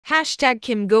Hashtag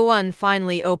KimGoEun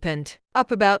finally opened up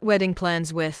about wedding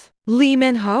plans with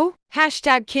LeeMinHo.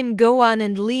 Hashtag KimGoEun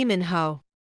and LeeMinHo.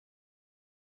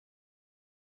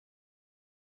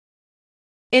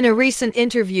 In a recent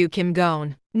interview,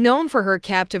 KimGoEun, known for her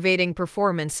captivating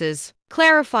performances,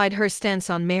 clarified her stance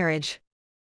on marriage.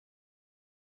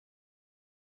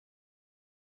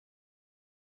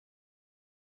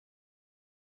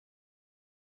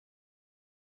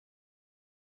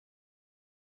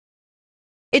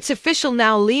 It's official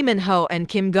now, LeeMinHo and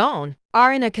KimGoEun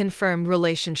are in a confirmed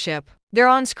relationship. Their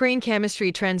on-screen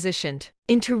chemistry transitioned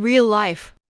into real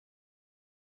life.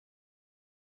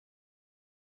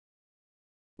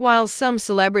 While some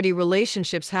celebrity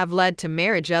relationships have led to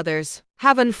marriage, others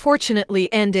have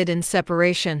unfortunately ended in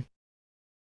separation.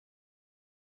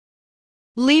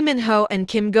 LeeMinHo and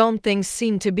KimGoEun, things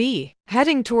seem to be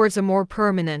heading towards a more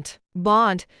permanent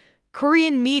bond.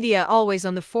 Korean media, always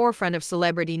on the forefront of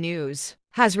celebrity news,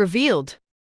 has revealed